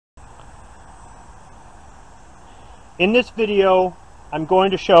In this video, I'm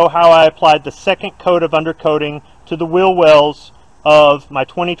going to show how I applied the second coat of undercoating to the wheel wells of my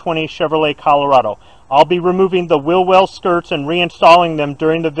 2020 Chevrolet Colorado. I'll be removing the wheel well skirts and reinstalling them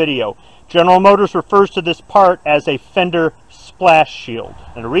during the video. General Motors refers to this part as a fender splash shield.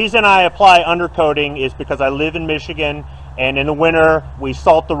 And the reason I apply undercoating is because I live in Michigan, and in the winter we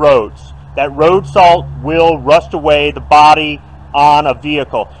salt the roads. That road salt will rust away the body on a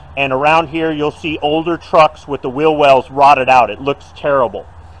vehicle. And around here you'll see older trucks with the wheel wells rotted out. It looks terrible.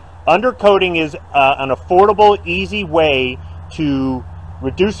 Undercoating is an affordable, easy way to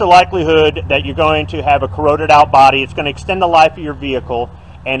reduce the likelihood that you're going to have a corroded out body. It's going to extend the life of your vehicle,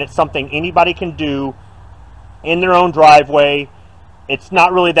 and it's something anybody can do in their own driveway. It's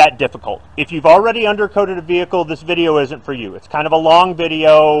not really that difficult. If you've already undercoated a vehicle, this video isn't for you. It's kind of a long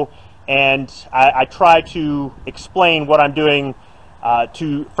video, and I try to explain what I'm doing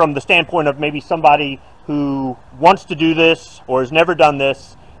from the standpoint of maybe somebody who wants to do this or has never done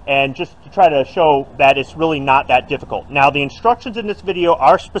this, and just to try to show that it's really not that difficult. Now, the instructions in this video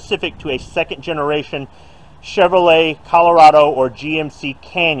are specific to a second generation Chevrolet Colorado or GMC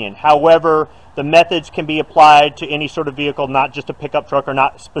Canyon. However, the methods can be applied to any sort of vehicle, not just a pickup truck or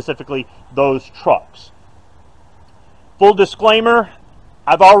not specifically those trucks. Full disclaimer,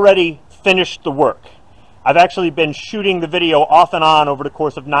 I've already finished the work. I've actually been shooting the video off and on over the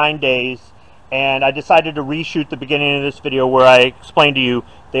course of 9 days, and I decided to reshoot the beginning of this video where I explain to you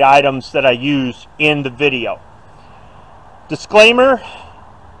the items that I use in the video. Disclaimer,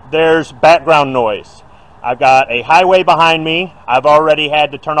 there's background noise. I've got a highway behind me. I've already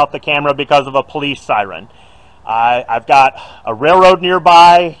had to turn off the camera because of a police siren. I've got a railroad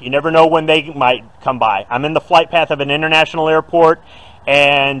nearby. You never know when they might come by. I'm in the flight path of an international airport,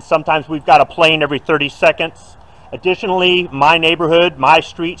 and sometimes we've got a plane every 30 seconds. Additionally, my neighborhood, my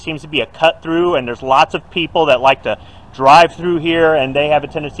street seems to be a cut through, and there's lots of people that like to drive through here, and they have a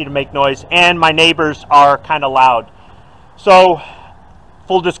tendency to make noise, and my neighbors are kind of loud. So,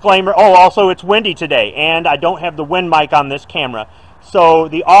 full disclaimer, oh, also it's windy today, and I don't have the wind mic on this camera, so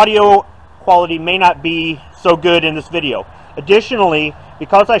the audio quality may not be so good in this video. Additionally,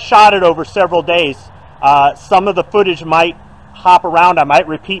 because I shot it over several days, some of the footage might hop around. I might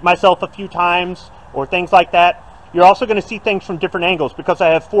repeat myself a few times or things like that. You're also going to see things from different angles. Because I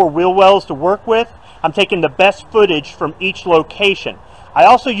have 4 wheel wells to work with, I'm taking the best footage from each location. I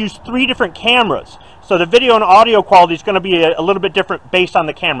also use 3 different cameras, so the video and audio quality is going to be a little bit different based on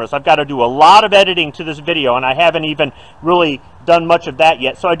the cameras. I've got to do a lot of editing to this video, and I haven't even really done much of that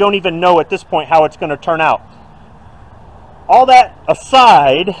yet, so I don't even know at this point how it's going to turn out. All that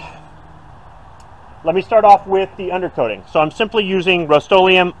aside, let me start off with the undercoating. So I'm simply using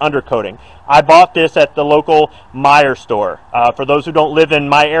Rust-Oleum undercoating. I bought this at the local Meijer store. For those who don't live in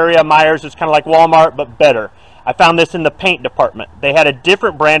my area, Meijer's is kind of like Walmart, but better. I found this in the paint department. They had a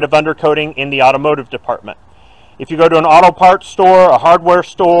different brand of undercoating in the automotive department. If you go to an auto parts store, a hardware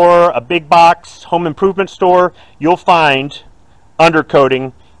store, a big box home improvement store, you'll find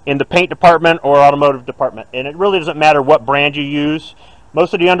undercoating in the paint department or automotive department. And it really doesn't matter what brand you use.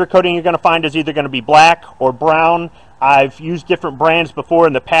 Most of the undercoating you're going to find is either going to be black or brown. I've used different brands before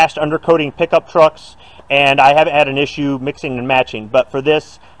in the past undercoating pickup trucks, and I haven't had an issue mixing and matching. But for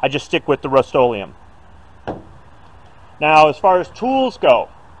this, I just stick with the Rust-Oleum. Now, as far as tools go,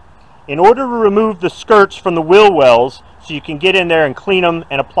 in order to remove the skirts from the wheel wells so you can get in there and clean them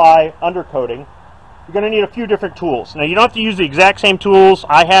and apply undercoating, you're going to need a few different tools. Now, you don't have to use the exact same tools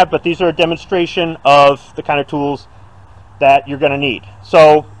I have, but these are a demonstration of the kind of tools that you're going to need.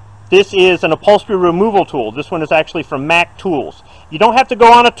 So this is an upholstery removal tool. This one is actually from Mac Tools. You don't have to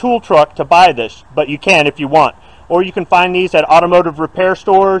go on a tool truck to buy this, but you can if you want. Or you can find these at automotive repair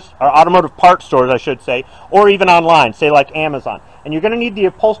stores, or automotive parts stores I should say, or even online, say like Amazon. And you're going to need the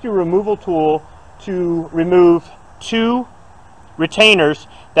upholstery removal tool to remove 2 retainers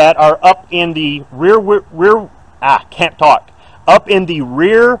that are up in the up in the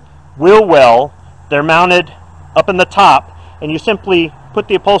rear wheel well. They're mounted up in the top, and you simply put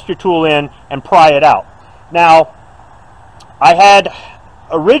the upholstery tool in and pry it out. Now, I had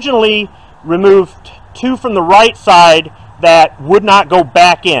originally removed 2 from the right side that would not go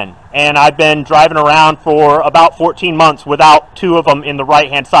back in, and I've been driving around for about 14 months without 2 of them in the right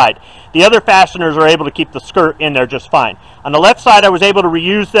hand side. The other fasteners are able to keep the skirt in there just fine. On the left side I was able to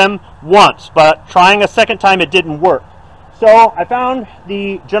reuse them once, but trying a second time it didn't work. So I found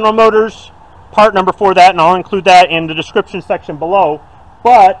the General Motors part number for that, and I'll include that in the description section below.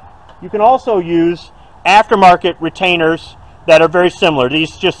 But you can also use aftermarket retainers that are very similar.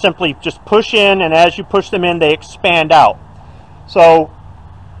 These just simply push in, and as you push them in, they expand out. So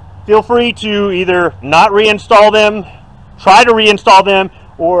feel free to either not reinstall them, try to reinstall them,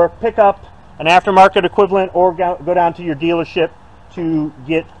 or pick up an aftermarket equivalent, or go down to your dealership to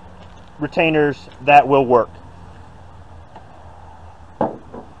get retainers that will work.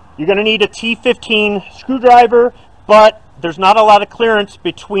 You're going to need a T15 screwdriver, but there's not a lot of clearance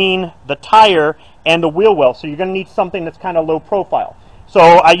between the tire and the wheel well, so you're going to need something that's kind of low profile. So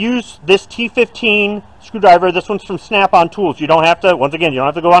I use this T15 screwdriver. This one's from Snap-on Tools. You don't have to, once again, you don't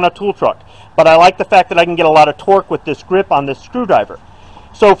have to go on a tool truck, but I like the fact that I can get a lot of torque with this grip on this screwdriver.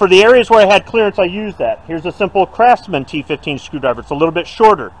 So for the areas where I had clearance, I use that. Here's a simple Craftsman T15 screwdriver. It's a little bit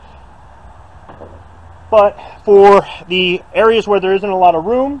shorter. But for the areas where there isn't a lot of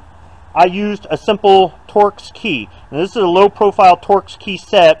room, I used a simple Torx key. Now, this is a low profile Torx key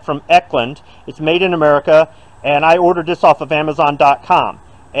set from Eklund. It's made in America, and I ordered this off of Amazon.com.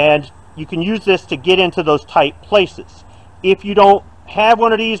 And you can use this to get into those tight places. If you don't have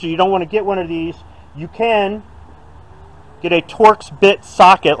one of these, or you don't want to get one of these, you can get a Torx bit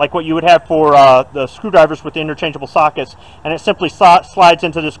socket like what you would have for the screwdrivers with the interchangeable sockets, and it simply slides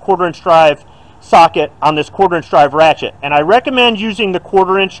into this 1/4" drive socket on this 1/4" drive ratchet. And I recommend using the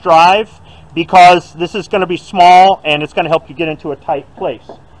 1/4" drive because this is going to be small and it's going to help you get into a tight place.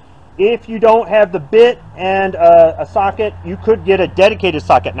 If you don't have the bit and a socket, you could get a dedicated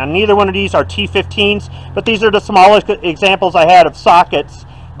socket. Now, neither one of these are T15s, but these are the smallest examples I had of sockets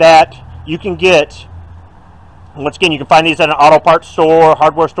that you can get. Once again, you can find these at an auto parts store,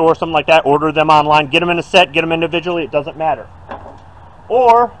 hardware store, something like that. Order them online, get them in a set, get them individually, it doesn't matter.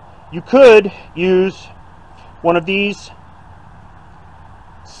 Or you could use one of these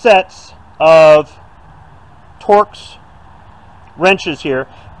sets of Torx wrenches here,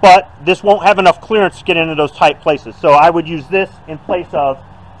 but this won't have enough clearance to get into those tight places. So I would use this in place of,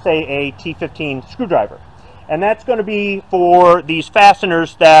 say, a T15 screwdriver. And that's going to be for these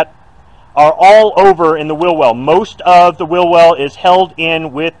fasteners that are all over in the wheel well. Most of the wheel well is held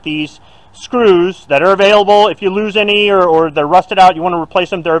in with these screws that are available. If you lose any or they're rusted out, you want to replace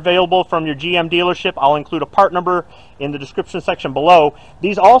them, they're available from your GM dealership. I'll include a part number in the description section below.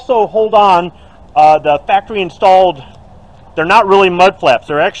 These also hold on the factory installed, they're not really mud flaps.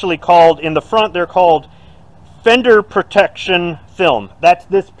 They're actually called, in the front, they're called fender protection film. That's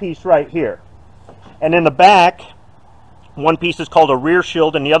this piece right here. And in the back, one piece is called a rear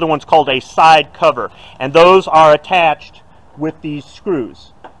shield and the other one's called a side cover. And those are attached with these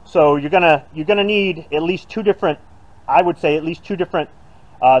screws. So you're gonna need at least two different, I would say at least two different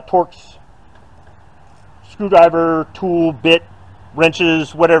Torx screwdriver, tool, bit,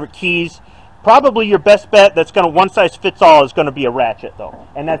 wrenches, whatever, keys. Probably your best bet that's going to one size fits all is going to be a ratchet though,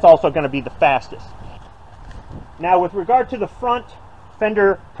 and that's also going to be the fastest. Now with regard to the front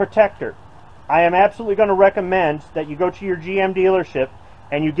fender protector, I am absolutely going to recommend that you go to your GM dealership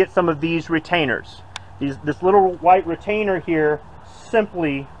and you get some of these retainers. This little white retainer here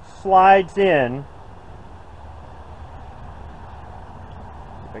simply slides in.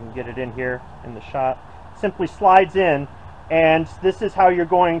 If I can get it in here in the shot, simply slides in, and this is how you're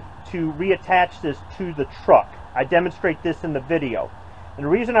going to reattach this to the truck. I demonstrate this in the video. And the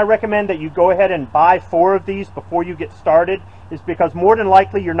reason I recommend that you go ahead and buy 4 of these before you get started is because more than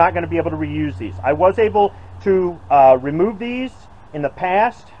likely you're not going to be able to reuse these. I was able to remove these in the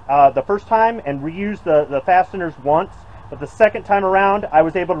past, the first time, and reuse the fasteners once, but the second time around I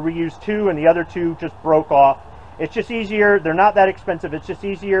was able to reuse 2 and the other 2 just broke off. It's just easier, they're not that expensive, it's just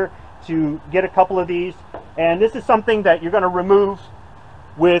easier to get a couple of these. And this is something that you're going to remove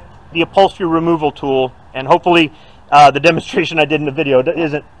with the upholstery removal tool, and hopefully the demonstration I did in the video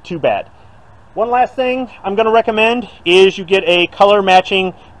isn't too bad. One last thing I'm going to recommend is you get a color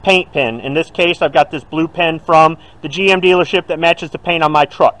matching paint pen. In this case, I've got this blue pen from the GM dealership that matches the paint on my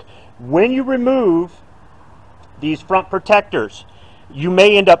truck. When you remove these front protectors, you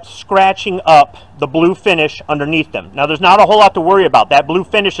may end up scratching up the blue finish underneath them. Now, there's not a whole lot to worry about. That blue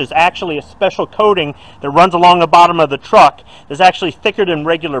finish is actually a special coating that runs along the bottom of the truck. It's actually thicker than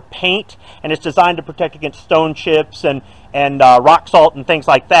regular paint, and it's designed to protect against stone chips and rock salt and things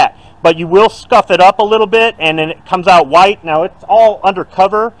like that. But you will scuff it up a little bit, and then it comes out white. Now, it's all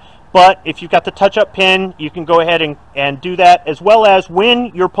undercover, but if you've got the touch-up pen, you can go ahead and do that, as well as when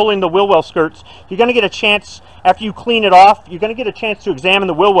you're pulling the wheel well skirts, you're going to get a chance, after you clean it off, you're going to get a chance to examine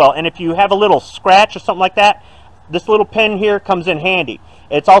the wheel well, and if you have a little scratch or something like that, this little pen here comes in handy.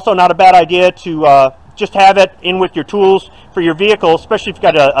 It's also not a bad idea to just have it in with your tools for your vehicle, especially if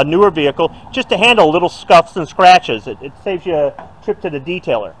you've got a newer vehicle, just to handle little scuffs and scratches. It saves you a trip to the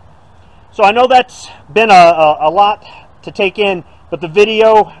detailer. So I know that's been a lot to take in, but the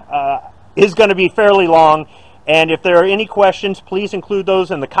video is going to be fairly long, And if there are any questions, please include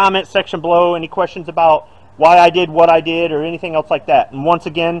those in the comment section below. Any questions about why I did what I did or anything else like that. And once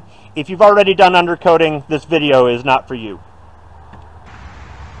again, if you've already done undercoating, this video is not for you.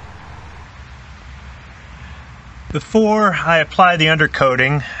 Before I apply the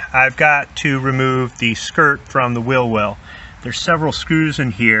undercoating, I've got to remove the skirt from the wheel well. There's several screws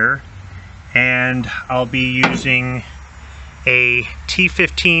in here, and I'll be using a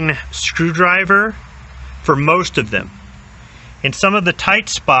T15 screwdriver for most of them. In some of the tight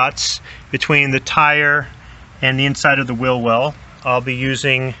spots between the tire and the inside of the wheel well, I'll be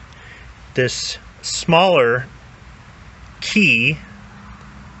using this smaller key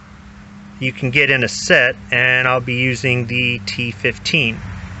you can get in a set, and I'll be using the T15.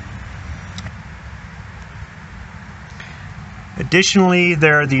 Additionally,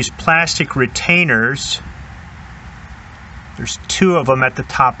 there are these plastic retainers. There's 2 of them at the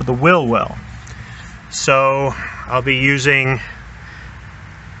top of the wheel well. So I'll be using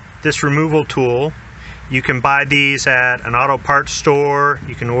this removal tool. You can buy these at an auto parts store.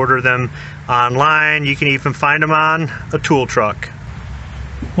 You can order them online. You can even find them on a tool truck.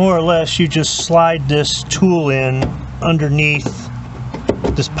 More or less, you just slide this tool in underneath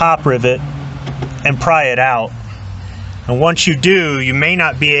this pop rivet and pry it out. And once you do, you may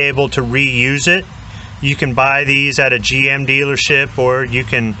not be able to reuse it. You can buy these at a GM dealership, or you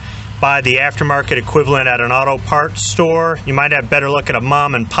can buy the aftermarket equivalent at an auto parts store. You might have better luck at a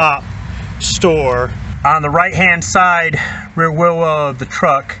mom and pop store. On the right hand side rear wheel well of the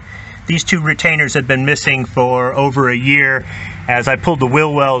truck, these 2 retainers had been missing for over a year, as I pulled the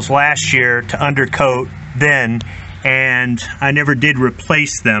wheel wells last year to undercoat then, and I never did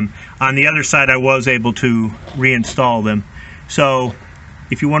replace them. On the other side, I was able to reinstall them. So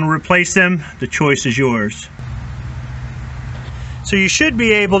if you want to replace them, the choice is yours. So you should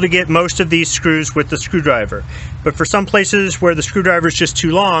be able to get most of these screws with the screwdriver, but for some places where the screwdriver is just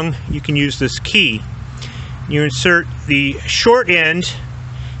too long, you can use this key. You insert the short end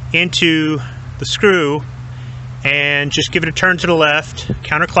into the screw and just give it a turn to the left,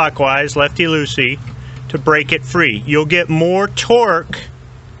 counterclockwise, lefty-loosey, to break it free. You'll get more torque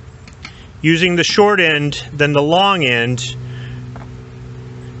using the short end than the long end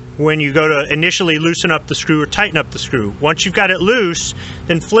when you go to initially loosen up the screw or tighten up the screw. Once you've got it loose,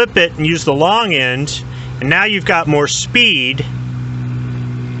 then flip it and use the long end, and now you've got more speed,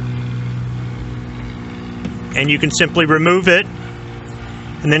 and you can simply remove it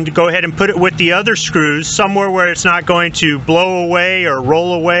and then to go ahead and put it with the other screws somewhere where it's not going to blow away or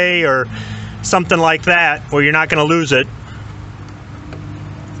roll away or something like that, where you're not going to lose it.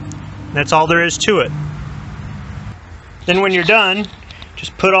 That's all there is to it. Then when you're done,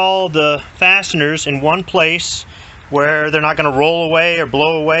 just put all the fasteners in one place where they're not going to roll away or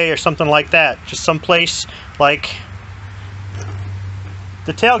blow away or something like that. Just someplace like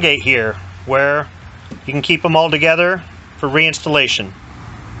the tailgate here, where you can keep them all together for reinstallation.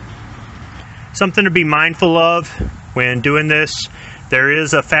 Something to be mindful of when doing this, there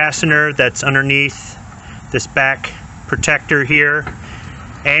is a fastener that's underneath this back protector here,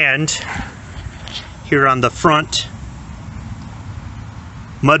 and here on the front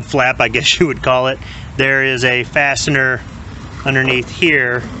mud flap, I guess you would call it, there is a fastener underneath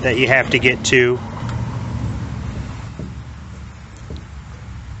here that you have to get to.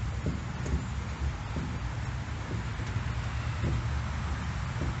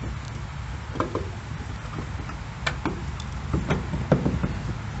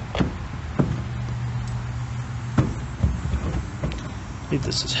 I believe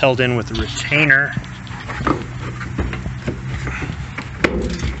this is held in with a retainer.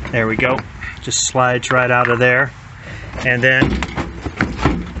 There we go. Just slides right out of there. And then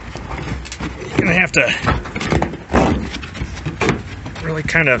you're gonna have to really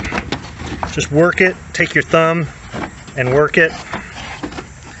kind of just work it. Take your thumb and work it.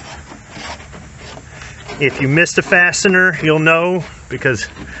 If you missed a fastener, you'll know, because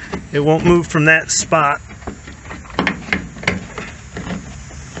it won't move from that spot.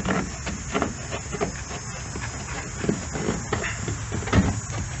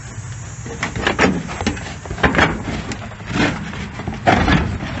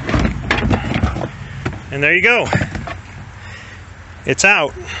 And there you go. It's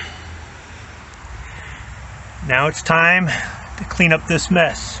out. Now it's time to clean up this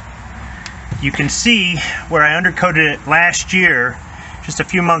mess. You can see where I undercoated it last year, just a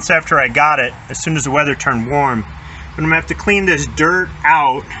few months after I got it, as soon as the weather turned warm. But I'm gonna have to clean this dirt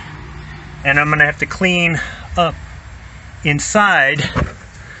out, and I'm gonna have to clean up inside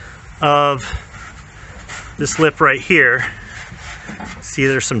of this lip right here. See,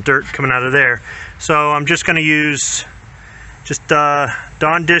 there's some dirt coming out of there. So I'm just going to use just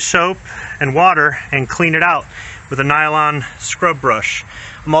Dawn dish soap and water and clean it out with a nylon scrub brush.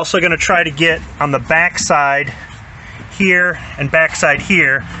 I'm also going to try to get on the back side here and back side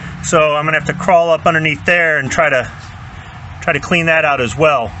here, so I'm going to have to crawl up underneath there and try to clean that out as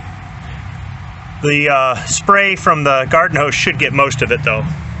well. The spray from the garden hose should get most of it though.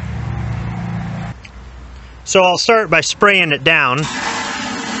 So I'll start by spraying it down.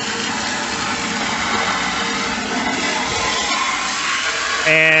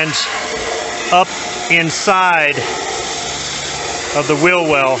 And up inside of the wheel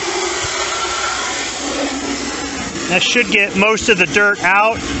well. That should get most of the dirt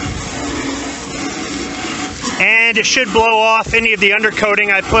out. And it should blow off any of the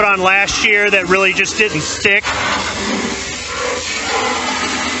undercoating I put on last year that really just didn't stick.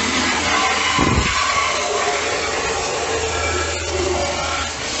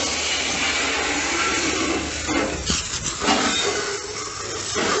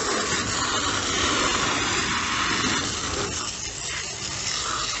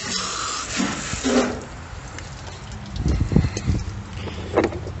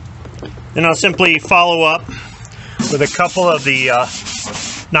 Then I'll simply follow up with a couple of the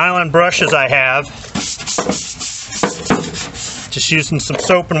nylon brushes I have. Just using some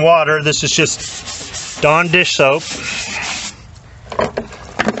soap and water. This is just Dawn dish soap.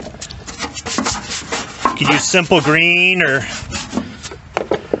 You could use simple green or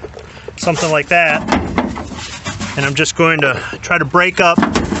something like that. And I'm just going to try to break up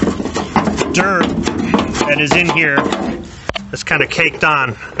dirt that is in here that's kind of caked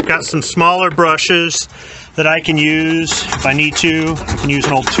on. I've got some smaller brushes that I can use if I need to. I can use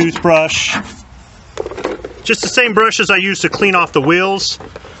an old toothbrush. Just the same brushes I use to clean off the wheels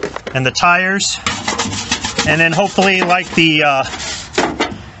and the tires. And then hopefully, like the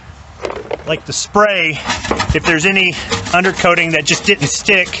spray, if there's any undercoating that just didn't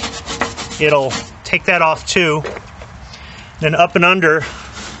stick, it'll take that off too. Then up and under,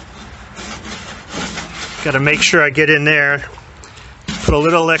 got to make sure I get in there. Put a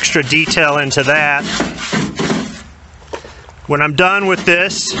little extra detail into that. When I'm done with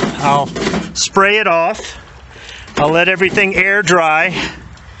this, I'll spray it off. I'll let everything air dry.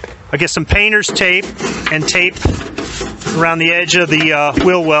 I'll get some painter's tape and tape around the edge of the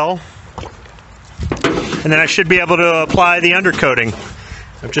wheel well. And then I should be able to apply the undercoating.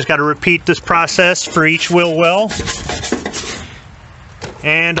 I've just got to repeat this process for each wheel well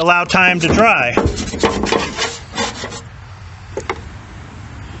and allow time to dry.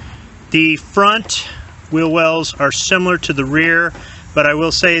 The front wheel wells are similar to the rear, but I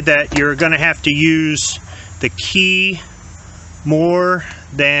will say that you're going to have to use the key more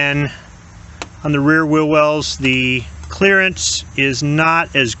than on the rear wheel wells. The clearance is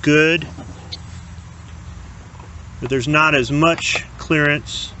not as good, but there's not as much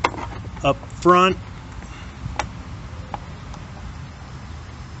clearance up front.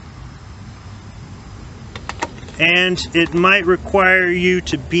 And it might require you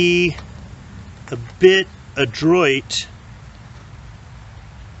to be a bit adroit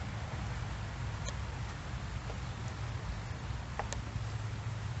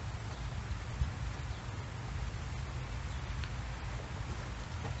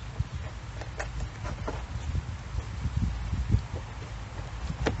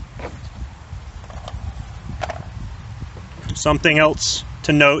something else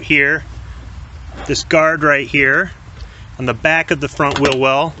to note here. This guard right here on the back of the front wheel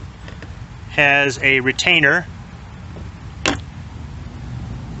well has a retainer,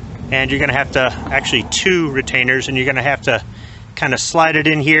 and you're going to have to, actually two retainers, and you're going to have to kind of slide it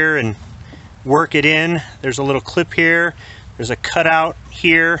in here and work it in. There's a little clip here, there's a cutout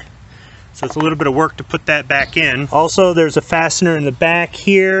here, so it's a little bit of work to put that back in. Also, there's a fastener in the back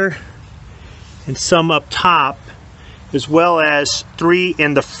here and some up top, as well as three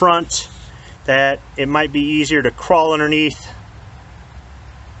in the front that it might be easier to crawl underneath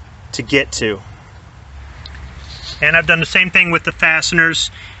to get to. And I've done the same thing with the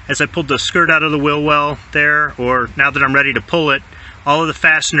fasteners. As I pulled the skirt out of the wheel well there, or now that I'm ready to pull it, all of the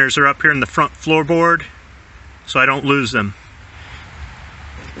fasteners are up here in the front floorboard so I don't lose them.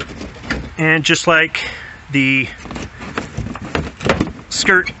 And just like the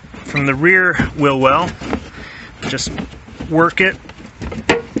skirt from the rear wheel well, just work it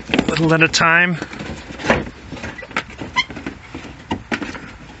a little at a time.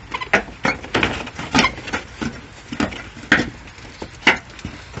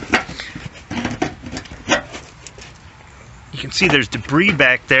 You can see there's debris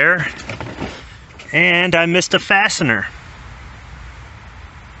back there, and I missed a fastener.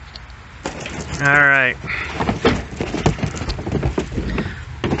 All right.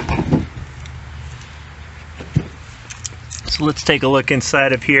 So let's take a look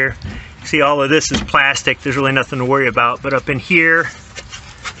inside of here. See, all of this is plastic. There's really nothing to worry about. But up in here,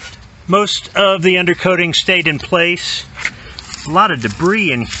 most of the undercoating stayed in place. A lot of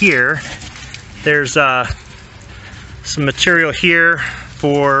debris in here. There's some material here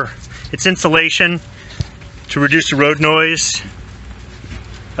for its insulation to reduce the road noise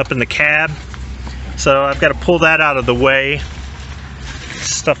up in the cab. So I've got to pull that out of the way,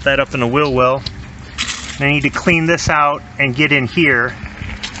 stuff that up in the wheel well. And I need to clean this out and get in here.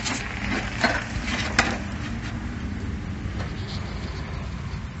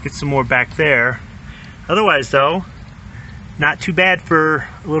 Get some more back there. Otherwise though, not too bad for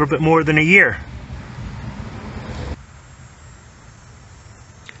a little bit more than a year.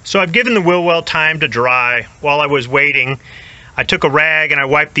 So I've given the wheel well time to dry. While I was waiting, I took a rag and I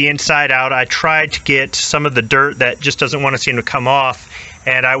wiped the inside out. I tried to get some of the dirt that just doesn't want to seem to come off,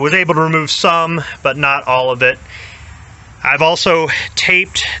 and I was able to remove some, but not all of it. I've also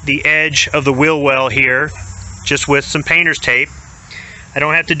taped the edge of the wheel well here just with some painter's tape. I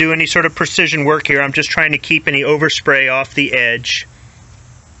don't have to do any sort of precision work here. I'm just trying to keep any overspray off the edge.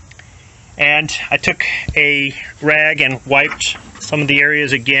 And I took a rag and wiped some of the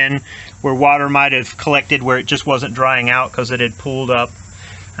areas again where water might have collected, where it just wasn't drying out because it had pooled up.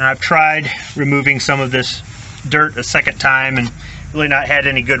 And I've tried removing some of this dirt a second time and really not had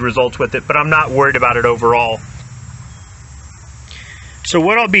any good results with it, but I'm not worried about it overall. So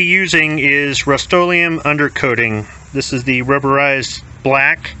what I'll be using is Rust-Oleum undercoating. This is the rubberized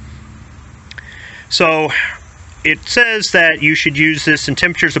black. So it says that you should use this in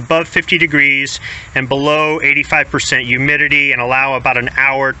temperatures above 50 degrees and below 85% humidity, and allow about an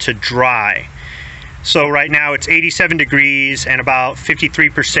hour to dry. So right now it's 87 degrees and about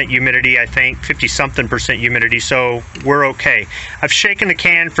 53% humidity, I think, 50-something% humidity, so we're okay. I've shaken the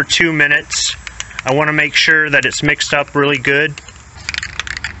can for 2 minutes. I want to make sure that it's mixed up really good.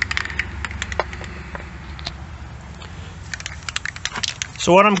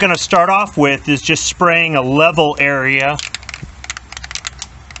 So what I'm going to start off with is just spraying a level area,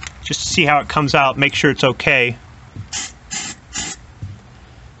 just to see how it comes out, make sure it's okay.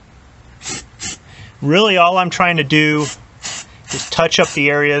 Really all I'm trying to do is touch up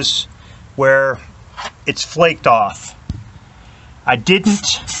the areas where it's flaked off. I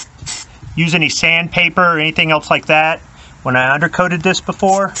didn't use any sandpaper or anything else like that when I undercoated this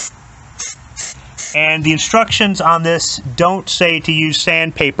before. And the instructions on this don't say to use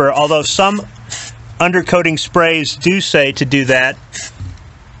sandpaper, although some undercoating sprays do say to do that.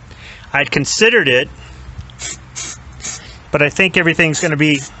 I'd considered it, but I think everything's going to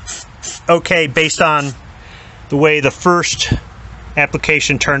be okay based on the way the first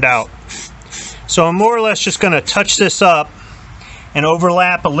application turned out. So I'm more or less just going to touch this up and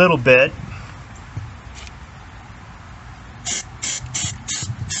overlap a little bit.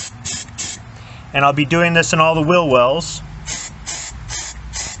 And I'll be doing this in all the wheel wells.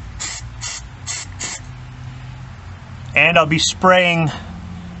 And I'll be spraying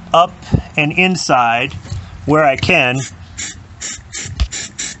up and inside where I can.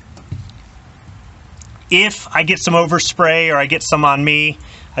 If I get some overspray or I get some on me,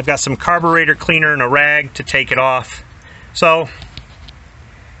 I've got some carburetor cleaner and a rag to take it off. So,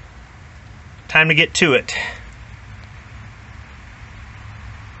 time to get to it.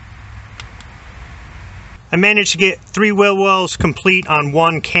 I managed to get 3 wheel wells complete on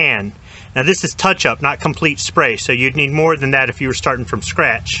 1 can. Now this is touch-up, not complete spray, so you'd need more than that if you were starting from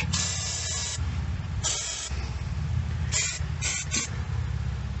scratch.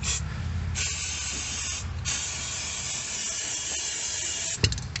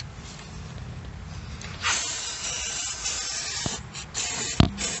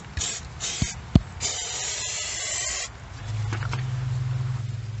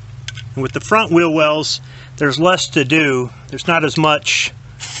 And with the front wheel wells, there's less to do. There's not as much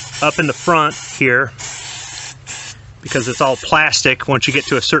up in the front here because it's all plastic once you get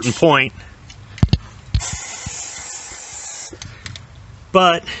to a certain point.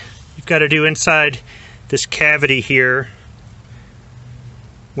 But you've got to do inside this cavity here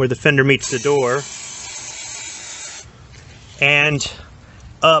where the fender meets the door, and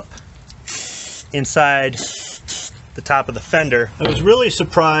up inside the top of the fender. I was really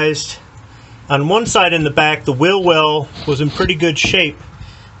surprised. On one side in the back, the wheel well was in pretty good shape,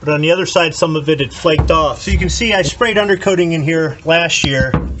 but on the other side, some of it had flaked off. So you can see I sprayed undercoating in here last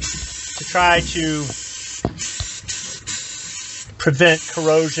year to try to prevent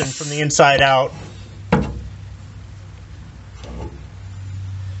corrosion from the inside out.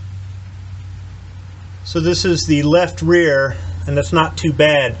 So this is the left rear, and that's not too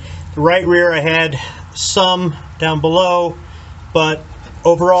bad. The right rear I had some down below, but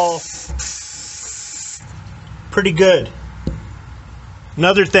overall pretty good.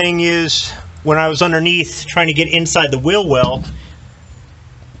 Another thing is, when I was underneath trying to get inside the wheel well,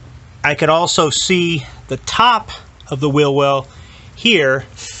 I could also see the top of the wheel well here,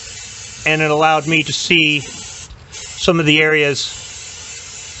 and it allowed me to see some of the areas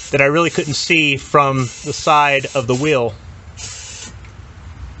that I really couldn't see from the side of the wheel.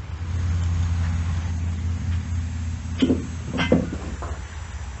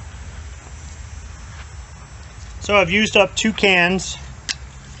 So I've used up 2 cans.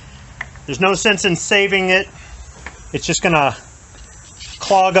 There's no sense in saving it. It's just gonna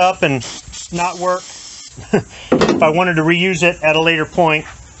clog up and not work. If I wanted to reuse it at a later point,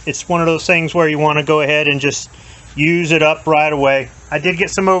 it's one of those things where you want to go ahead and just use it up right away. I did get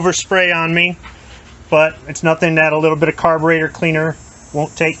some overspray on me, but it's nothing that a little bit of carburetor cleaner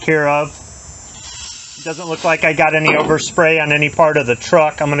won't take care of. It doesn't look like I got any overspray on any part of the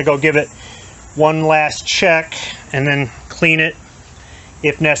truck. I'm going to go give it one last check and then clean it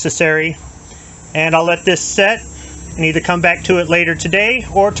if necessary. And I'll let this set and either come back to it later today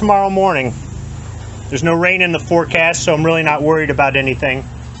or tomorrow morning. There's no rain in the forecast, so I'm really not worried about anything.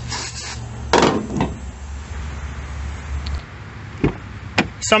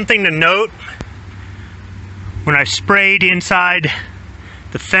 Something to note, when I sprayed inside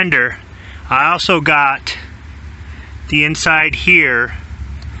the fender, I also got the inside here,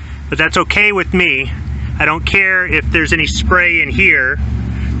 but that's okay with me. I don't care if there's any spray in here.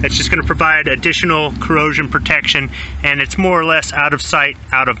 That's just going to provide additional corrosion protection, and it's more or less out of sight,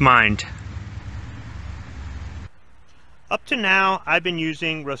 out of mind. Up to now, I've been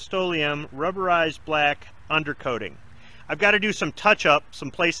using Rust-Oleum rubberized black undercoating. I've got to do some touch-up,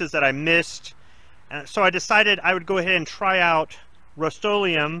 some places that I missed, so I decided I would go ahead and try out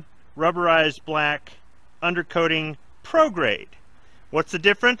Rust-Oleum rubberized black undercoating Pro Grade. What's the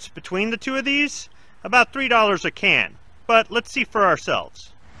difference between the two of these? About $3 a can, but let's see for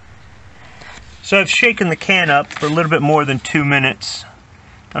ourselves. So I've shaken the can up for a little bit more than 2 minutes.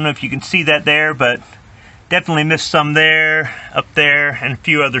 Don't know if you can see that there, but definitely missed some there, up there, and a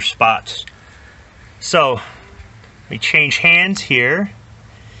few other spots. So we change hands here,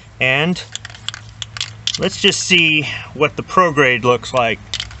 and let's just see what the Pro Grade looks like.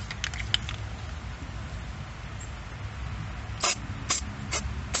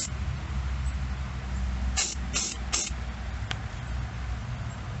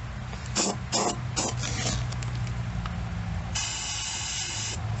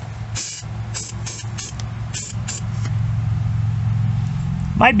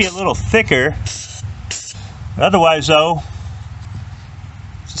 Might be a little thicker, but otherwise though,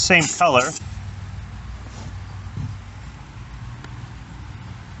 it's the same color.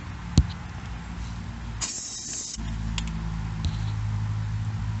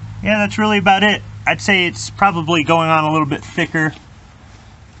 Yeah, that's really about it. I'd say it's probably going on a little bit thicker.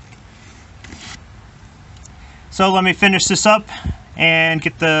 So let me finish this up and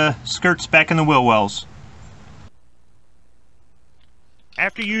get the skirts back in the wheel wells.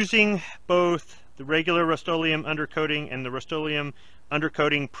 After using both the regular Rust-Oleum undercoating and the Rust-Oleum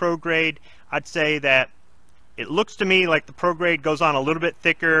undercoating Pro Grade, I'd say that it looks to me like the Pro Grade goes on a little bit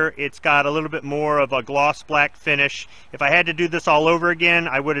thicker. It's got a little bit more of a gloss black finish. If I had to do this all over again,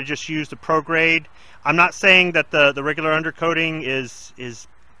 I would have just used the Pro Grade. I'm not saying that the regular undercoating is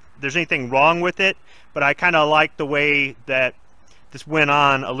there's anything wrong with it, but I kind of like the way that this went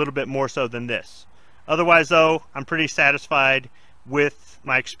on a little bit more so than this. Otherwise though, I'm pretty satisfied with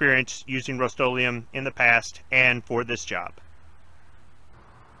my experience using Rust-Oleum in the past and for this job.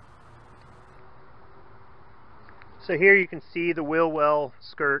 So here you can see the wheel well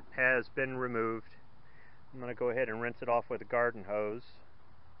skirt has been removed. I'm going to go ahead and rinse it off with a garden hose.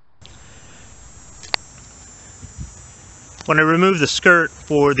 When I removed the skirt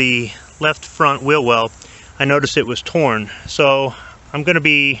for the left front wheel well, I noticed it was torn. So I'm going to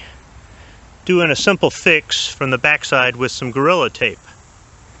be doing a simple fix from the backside with some Gorilla Tape.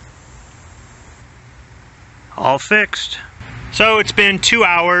 All fixed. So it's been 2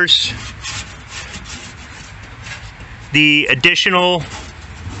 hours. The additional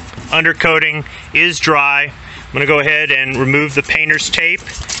undercoating is dry. I'm going to go ahead and remove the painter's tape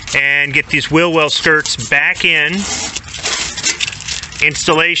and get these wheel well skirts back in.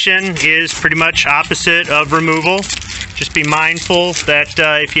 Installation is pretty much opposite of removal. Just be mindful that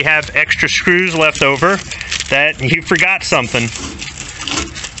if you have extra screws left over, that you forgot something.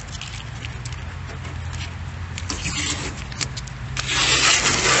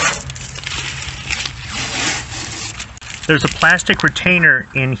 plastic retainer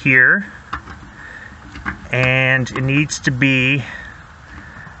in here, and it needs to be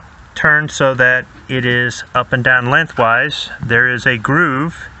turned so that it is up and down lengthwise. There is a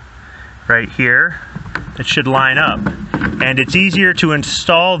groove right here that should line up, and it's easier to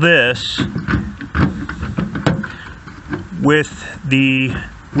install this with the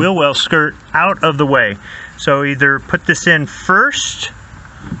wheel well skirt out of the way. So either put this in first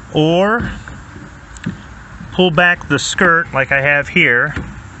or pull back the skirt like I have here,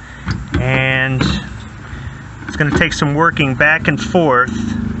 and it's going to take some working back and forth,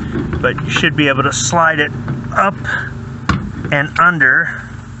 but you should be able to slide it up and under.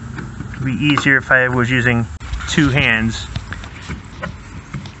 It would be easier if I was using two hands.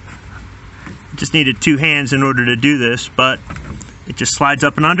 Just needed two hands in order to do this, but it just slides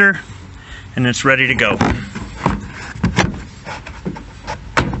up and under, and it's ready to go.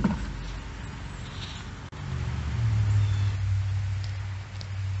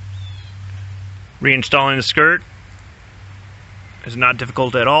 Reinstalling the skirt is not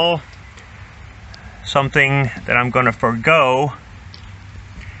difficult at all. Something that I'm going to forego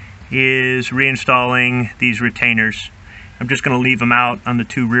is reinstalling these retainers. I'm just going to leave them out on the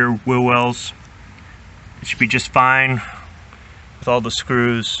two rear wheel wells. It should be just fine with all the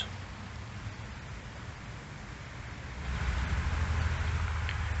screws.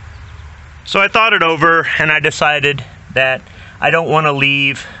 So I thought it over, and I decided that I don't want to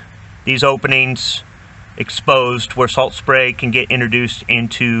leave these openings exposed where salt spray can get introduced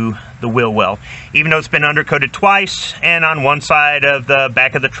into the wheel well. Even though it's been undercoated twice, and on one side of the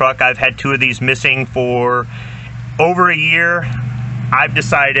back of the truck I've had two of these missing for over a year, I've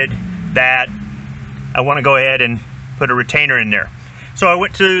decided that I want to go ahead and put a retainer in there. So I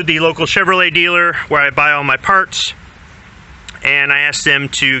went to the local Chevrolet dealer where I buy all my parts, and I asked them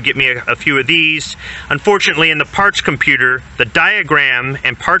to get me a few of these. Unfortunately, in the parts computer, the diagram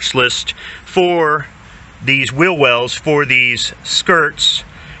and parts list for these wheel wells, for these skirts,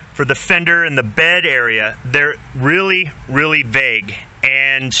 for the fender and the bed area, they're really, really vague.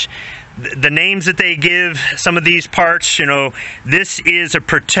 And the names that they give some of these parts, you know, this is a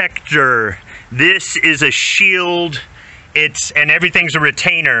protector, this is a shield, and everything's a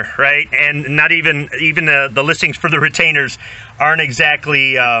retainer, right? And not even the listings for the retainers aren't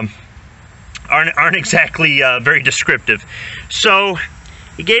exactly very descriptive. So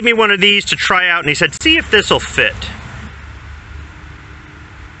he gave me one of these to try out, and he said, see if this will fit.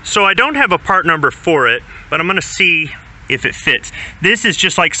 So I don't have a part number for it, but I'm going to see if it fits. This is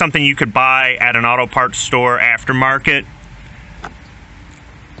just like something you could buy at an auto parts store aftermarket.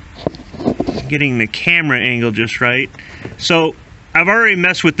 Getting the camera angle just right. So I've already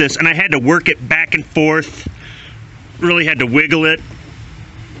messed with this, and I had to work it back and forth. Really had to wiggle it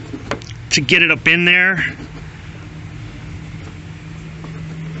to get it up in there.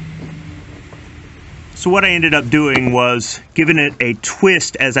 So what I ended up doing was giving it a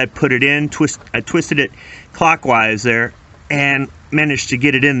twist as I put it in. I twisted it clockwise there and managed to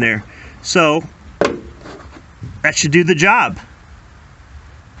get it in there. So that should do the job.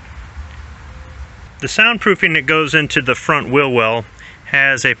 The soundproofing that goes into the front wheel well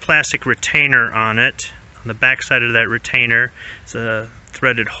has a plastic retainer on it. On the back side of that retainer is a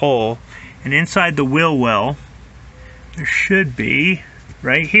threaded hole, and inside the wheel well there should be,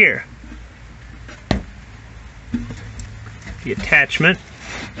 right here, the attachment.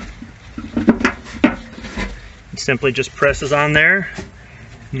 It simply just presses on there,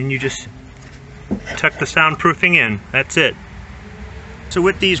 and then you just tuck the soundproofing in. That's it. So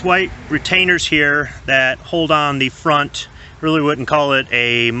with these white retainers here that hold on the front, really wouldn't call it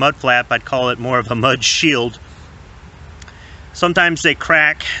a mud flap, I'd call it more of a mud shield. Sometimes they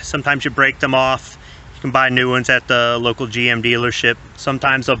crack, sometimes you break them off. You can buy new ones at the local GM dealership.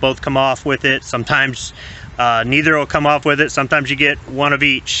 Sometimes they'll both come off with it, sometimes neither will come off with it, sometimes you get one of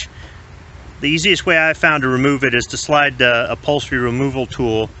each. The easiest way I found to remove it is to slide the upholstery removal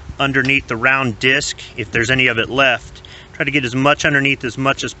tool underneath the round disc, if there's any of it left. Try to get as much underneath as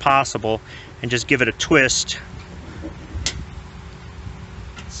much as possible and just give it a twist.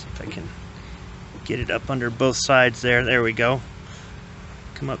 Let's see if I can get it up under both sides there. There we go.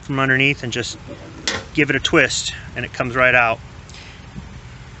 Come up from underneath and just give it a twist, and it comes right out.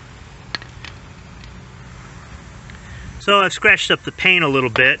 So I've scratched up the paint a little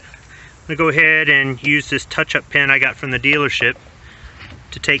bit. I'm going to go ahead and use this touch-up pen I got from the dealership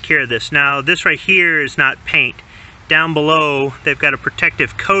to take care of this. Now this right here is not paint. Down below they've got a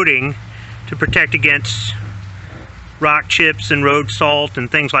protective coating to protect against rock chips and road salt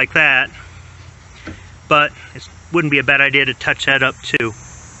and things like that, but it wouldn't be a bad idea to touch that up too.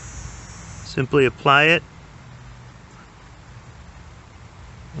 Simply apply it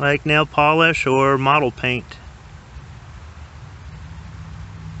like nail polish or model paint.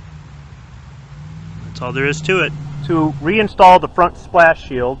 That's all there is to it. To reinstall the front splash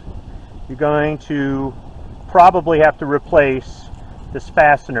shield, you're going to probably have to replace this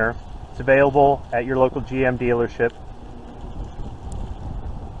fastener. It's available at your local GM dealership.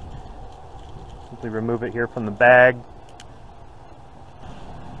 Simply remove it here from the bag.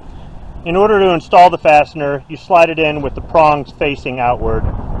 In order to install the fastener, you slide it in with the prongs facing outward.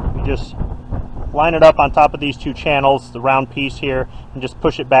 You just line it up on top of these two channels, the round piece here, and just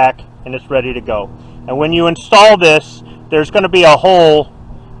push it back and it's ready to go. And when you install this, there's going to be a hole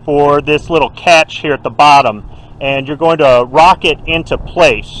for this little catch here at the bottom, and you're going to rock it into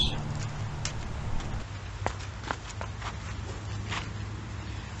place.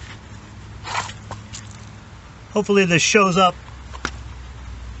 Hopefully this shows up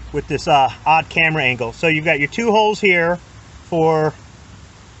with this odd camera angle. So you've got your two holes here for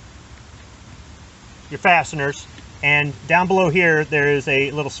your fasteners, and down below here there is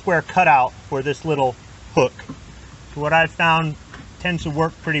a little square cutout for this little hook. So what I've found tends to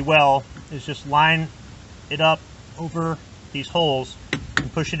work pretty well is just line it up over these holes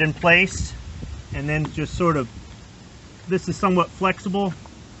and push it in place, and then just sort of, this is somewhat flexible,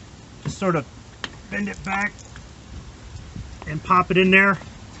 just sort of bend it back and pop it in there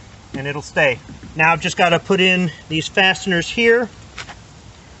and it'll stay. Now I've just got to put in these fasteners here.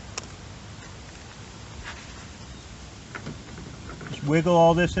 Just wiggle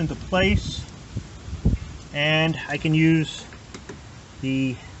all this into place, and I can use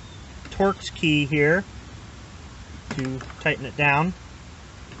the Torx key here to tighten it down.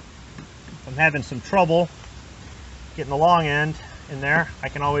 If I'm having some trouble getting the long end in there, I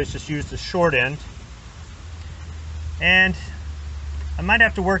can always just use the short end. And I might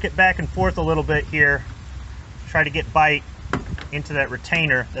have to work it back and forth a little bit here, try to get bite into that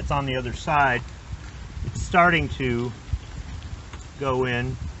retainer that's on the other side. It's starting to go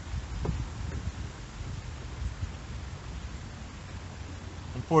in.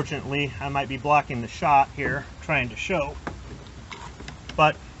 Unfortunately, I might be blocking the shot here trying to show,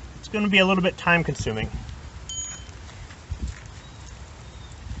 but it's going to be a little bit time consuming.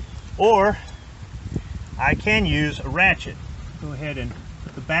 Or I can use a ratchet. Go ahead and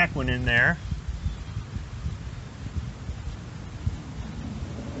put the back one in there.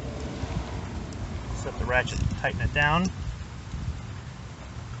 Set the ratchet to tighten it down.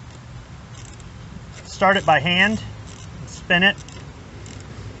 Start it by hand and spin it.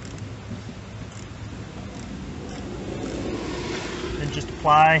 Then just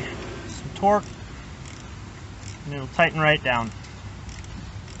apply some torque and it'll tighten right down.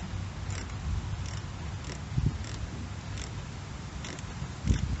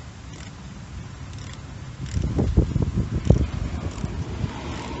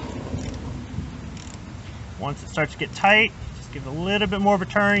 Once it starts to get tight, just give it a little bit more of a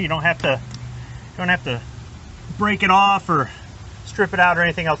turn. You don't have to break it off or strip it out or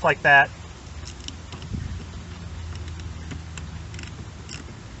anything else like that.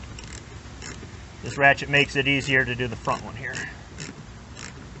 This ratchet makes it easier to do the front one here.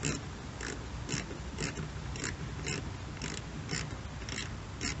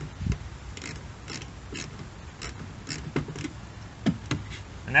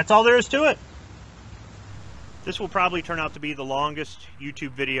 And that's all there is to it. This will probably turn out to be the longest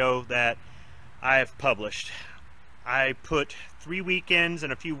YouTube video that I have published. I put 3 weekends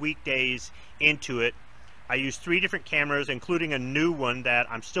and a few weekdays into it. I used 3 different cameras, including a new one that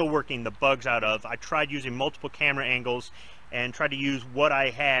I'm still working the bugs out of. I tried using multiple camera angles and tried to use what I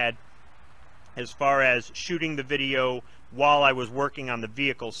had as far as shooting the video while I was working on the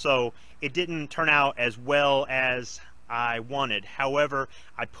vehicle. So it didn't turn out as well as I wanted. However,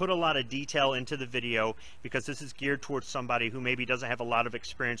 I put a lot of detail into the video because this is geared towards somebody who maybe doesn't have a lot of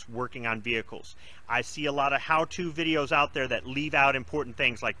experience working on vehicles. I see a lot of how-to videos out there that leave out important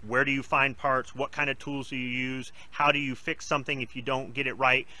things like where do you find parts, what kind of tools do you use, how do you fix something if you don't get it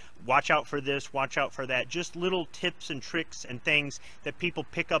right, watch out for this, watch out for that. Just little tips and tricks and things that people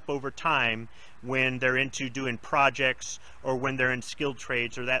pick up over time when they're into doing projects or when they're in skilled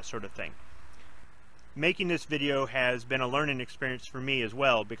trades or that sort of thing. Making this video has been a learning experience for me as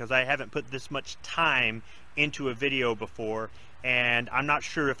well, because I haven't put this much time into a video before, and I'm not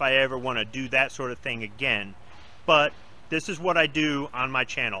sure if I ever want to do that sort of thing again. But this is what I do on my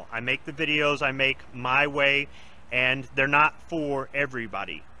channel. I make the videos I make my way, and they're not for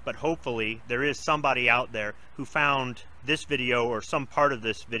everybody, but hopefully there is somebody out there who found this video or some part of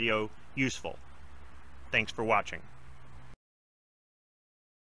this video useful. Thanks for watching.